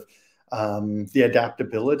terms of the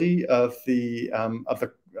adaptability of the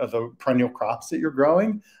perennial crops that you're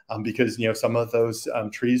growing, because some of those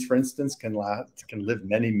trees, for instance, can live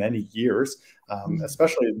many, many years,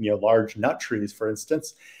 especially large nut trees, for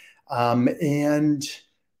instance. And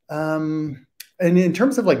in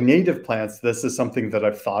terms of native plants, this is something that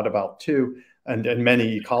I've thought about too, and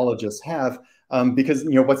many ecologists have, because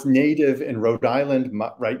what's native in Rhode Island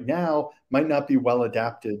right now might not be well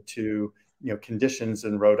adapted to conditions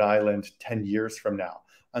in Rhode Island 10 years from now,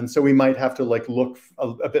 and so we might have to look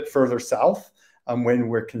a bit further south when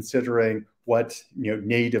we're considering what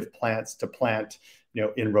native plants to plant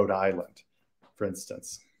in Rhode Island, for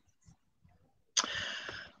instance.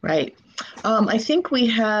 Right. I think we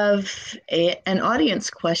have an audience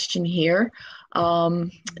question here.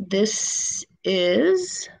 This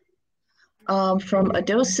is from a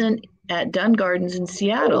docent at Dunn Gardens in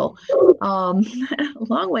Seattle, a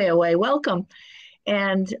long way away. Welcome.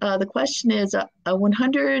 And the question is, a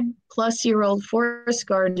 100-plus-year-old forest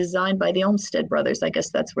garden designed by the Olmsted brothers, I guess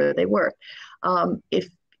that's where they work.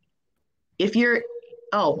 If you're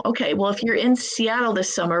Oh, okay. Well, if you're in Seattle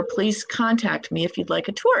this summer, please contact me if you'd like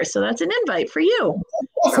a tour. So that's an invite for you.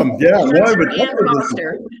 Awesome. Yeah. No, I would love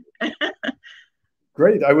to visit.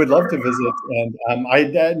 Great. I would love to visit. And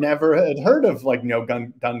I never had heard of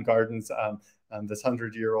Dunn Gardens this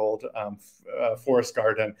 100-year-old forest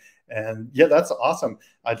garden. And yeah, that's awesome.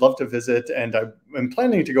 I'd love to visit, and I'm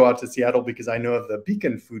planning to go out to Seattle because I know of the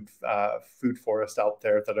Beacon food forest out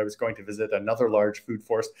there that I was going to visit, another large food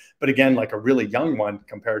forest, but again, like a really young one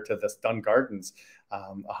compared to this Dunn Gardens,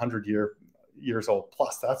 100 years old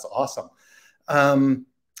plus. That's awesome.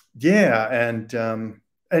 Yeah, and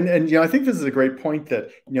you know, I think this is a great point that,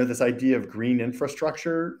 you know, this idea of green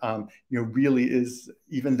infrastructure, you know, really is,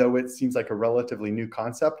 even though it seems like a relatively new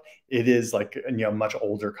concept, it is like, you know, a much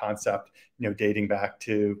older concept, you know, dating back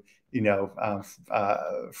to, you know,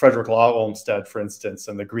 Frederick Law Olmsted, for instance,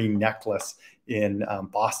 and the green necklace in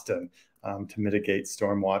Boston to mitigate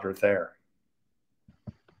stormwater there.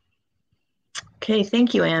 Okay,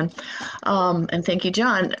 thank you, Anne. And thank you,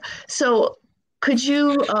 John. So could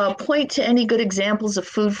you point to any good examples of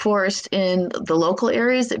food forest in the local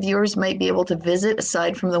areas that viewers might be able to visit,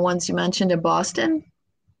 aside from the ones you mentioned in Boston?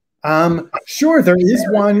 Sure, there is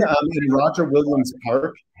one in Roger Williams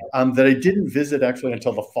Park that I didn't visit actually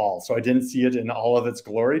until the fall. So I didn't see it in all of its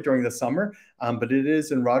glory during the summer, but it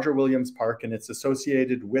is in Roger Williams Park, and it's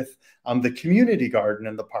associated with the community garden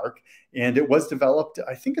in the park. And it was developed,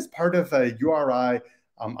 I think, as part of a URI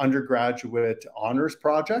undergraduate honors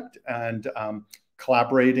project, and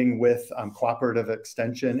collaborating with Cooperative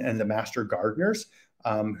Extension and the Master Gardeners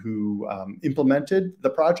who implemented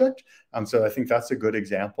the project. So I think that's a good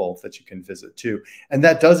example that you can visit too. And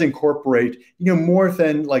that does incorporate, you know, more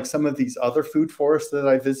than like some of these other food forests that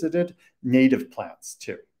I visited, native plants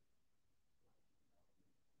too.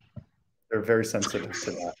 They're very sensitive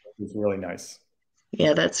to that. It's really nice.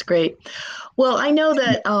 Yeah, that's great. Well, I know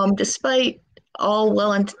that despite all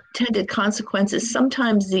well-intended consequences,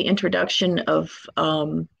 sometimes the introduction of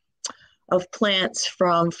plants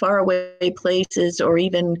from faraway places, or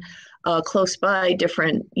even close by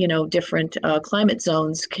different climate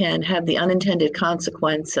zones, can have the unintended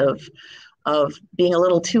consequence of being a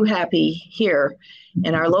little too happy here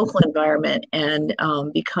in our local environment and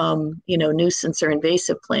become, you know, nuisance or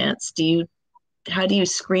invasive plants. How do you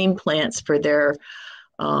screen plants for their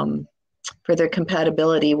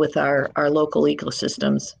compatibility with our local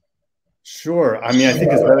ecosystems? Sure. I mean, I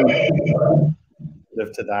think it's very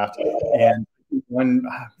to that. And one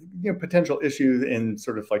potential issue in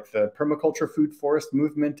sort of like the permaculture food forest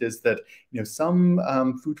movement is that, you know, some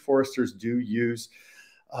food foresters do use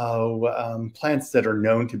plants that are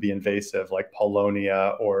known to be invasive, like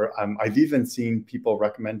Paulonia, or I've even seen people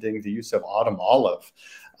recommending the use of autumn olive,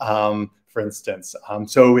 for instance.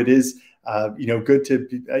 So it is good to,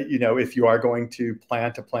 if you are going to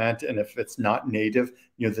plant a plant, and if it's not native,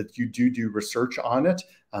 that you do research on it.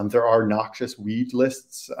 There are noxious weed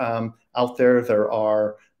lists out there. There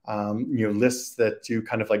are, lists that do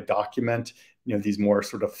kind of like document, these more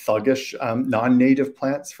sort of thuggish non-native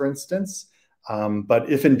plants, for instance. But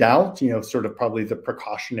if in doubt, sort of probably the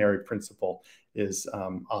precautionary principle is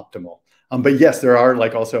optimal. But yes, there are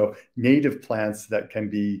like also native plants that can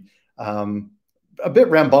be a bit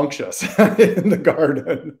rambunctious in the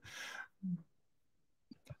garden.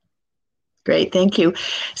 Great, thank you.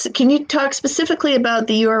 So can you talk specifically about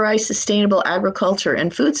the URI Sustainable Agriculture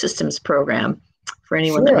and Food Systems Program for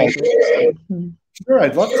anyone that might be interested? Sure,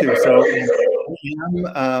 I'd love to. So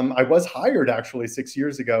I was hired actually 6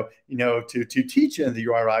 years ago, to teach in the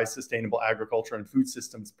URI Sustainable Agriculture and Food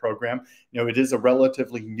Systems Program. It is a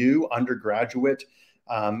relatively new undergraduate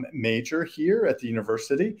major here at the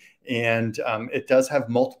university, and it does have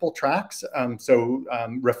multiple tracks,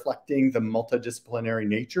 reflecting the multidisciplinary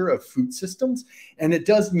nature of food systems. And it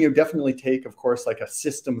does definitely take, of course, like a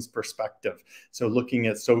systems perspective, so looking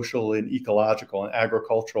at social and ecological and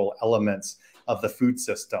agricultural elements of the food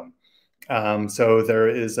system. So there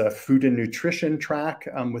is a food and nutrition track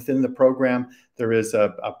within the program. There is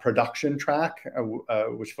a production track,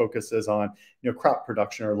 which focuses on crop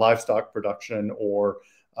production or livestock production or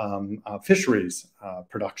fisheries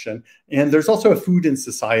production. And there's also a food and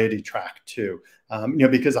society track too,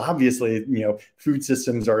 because obviously, food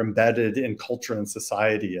systems are embedded in culture and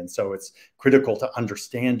society. And so it's critical to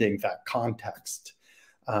understanding that context.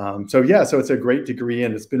 So it's a great degree,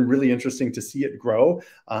 and it's been really interesting to see it grow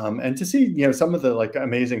and to see, some of the like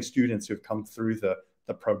amazing students who've come through the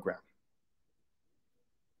program.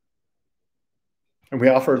 And we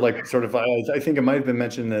offer like sort of, I think it might have been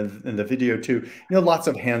mentioned in the video too, lots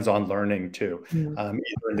of hands-on learning too, either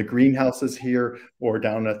in the greenhouses here or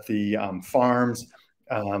down at the farms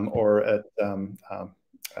or at,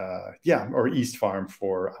 or East Farm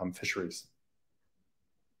for fisheries.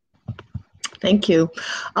 Thank you.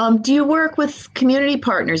 Do you work with community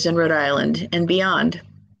partners in Rhode Island and beyond?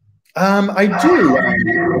 I do.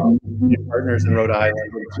 Partners in Rhode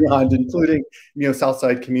Island and beyond, including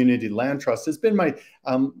Southside Community Land Trust, has been my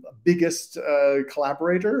biggest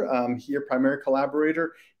collaborator here, primary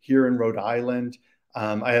collaborator here in Rhode Island.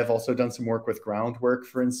 I have also done some work with groundwork,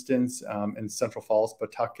 for instance, in Central Falls,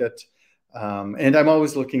 Pawtucket, and I'm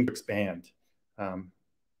always looking to expand.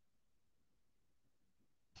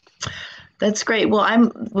 That's great. Well,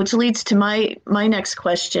 which leads to my next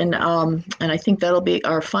question, and I think that'll be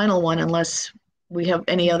our final one, unless we have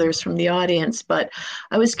any others from the audience. But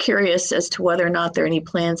I was curious as to whether or not there are any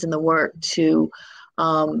plans in the work to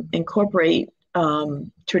incorporate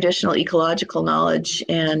traditional ecological knowledge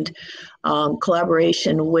and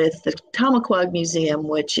collaboration with the Tamaqua Museum,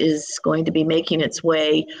 which is going to be making its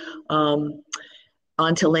way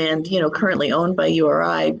onto land, currently owned by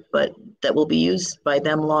URI, but that will be used by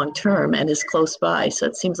them long term and is close by. So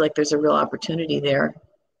it seems like there's a real opportunity there.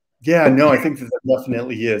 Yeah, no, I think that there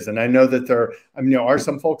definitely is. And I know that there are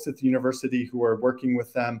some folks at the university who are working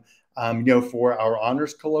with them, for our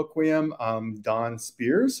honors colloquium. Dawn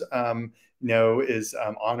Spears, is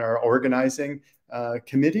on our organizing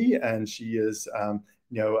committee, and she is,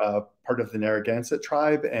 part of the Narragansett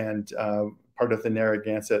tribe and part of the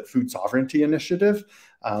Narragansett Food Sovereignty Initiative.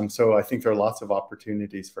 So I think there are lots of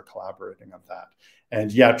opportunities for collaborating on that.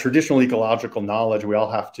 And yeah, traditional ecological knowledge, we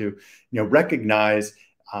all have to, recognize,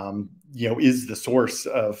 is the source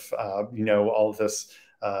of, all this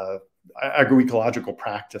agroecological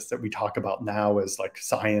practice that we talk about now as like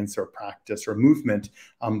science or practice or movement,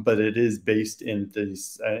 but it is based in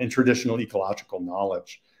these in traditional ecological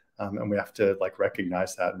knowledge, and we have to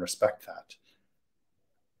recognize that and respect that.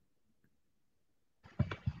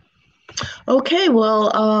 Okay,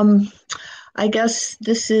 well, I guess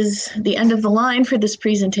this is the end of the line for this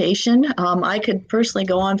presentation. I could personally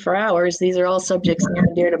go on for hours. These are all subjects near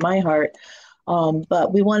and dear to my heart.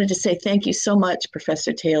 But we wanted to say thank you so much,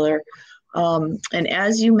 Professor Taylor. And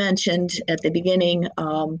as you mentioned at the beginning,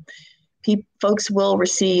 folks will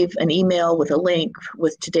receive an email with a link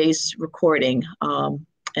with today's recording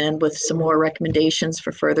and with some more recommendations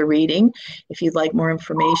for further reading if you'd like more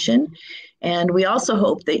information. And we also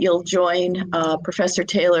hope that you'll join Professor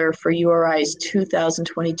Taylor for URI's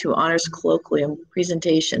 2022 Honors Colloquium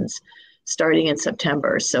presentations starting in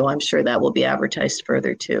September. So I'm sure that will be advertised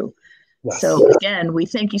further too. Yes. So again, we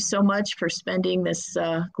thank you so much for spending this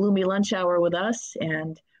gloomy lunch hour with us,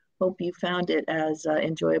 and hope you found it as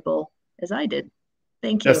enjoyable as I did.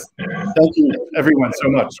 Thank you. Yes. Thank you, everyone, so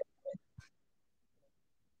much.